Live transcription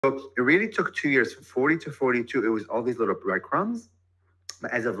it really took 2 years, from 40 to 42. It was all these little breadcrumbs.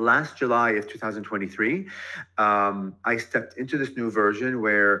 As of last July of 2023, I stepped into this new version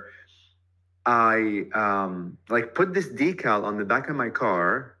where I like put this decal on the back of my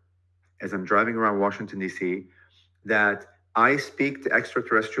car as I'm driving around Washington, D.C., that I speak to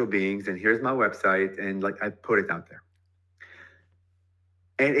extraterrestrial beings and here's my website. And like I put it out there.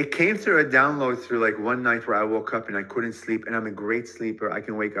 And it came through a download through like one night where I woke up and I couldn't sleep. And I'm a great sleeper. I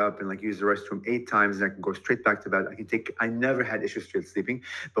can wake up and like use the restroom 8 times and I can go straight back to bed. I never had issues straight sleeping.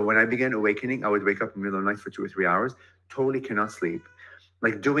 But when I began awakening, I would wake up in the middle of the night for 2 or 3 hours, totally cannot sleep.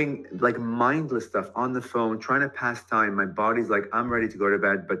 Like doing like mindless stuff on the phone, trying to pass time. My body's like, I'm ready to go to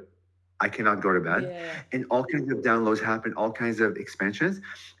bed, but I cannot go to bed. Yeah. And all kinds of downloads happen, all kinds of expansions.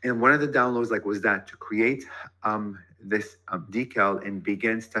 And one of the downloads like was that to create this decal and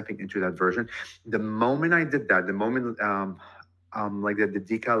begin stepping into that version. The moment I did that, the moment like the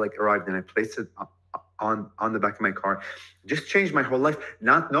decal like arrived and I placed it on the back of my car, just changed my whole life,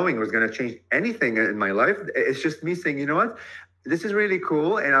 not knowing it was going to change anything in my life. It's just me saying, you know what, this is really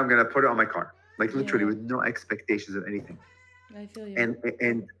cool, and I'm going to put it on my car, like literally Yeah. with no expectations of anything. I feel you.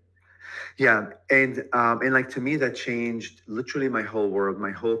 And yeah, and like to me that changed literally my whole world,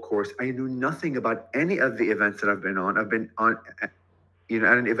 my whole course. I knew nothing about any of the events that I've been on. I've been on, at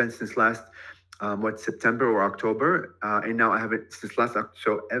an event since last September or October, and now I have it since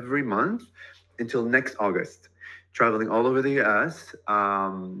so every month until next August, traveling all over the U.S.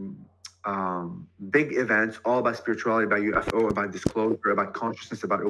 Big events, all about spirituality, about UFO, about disclosure, about consciousness, about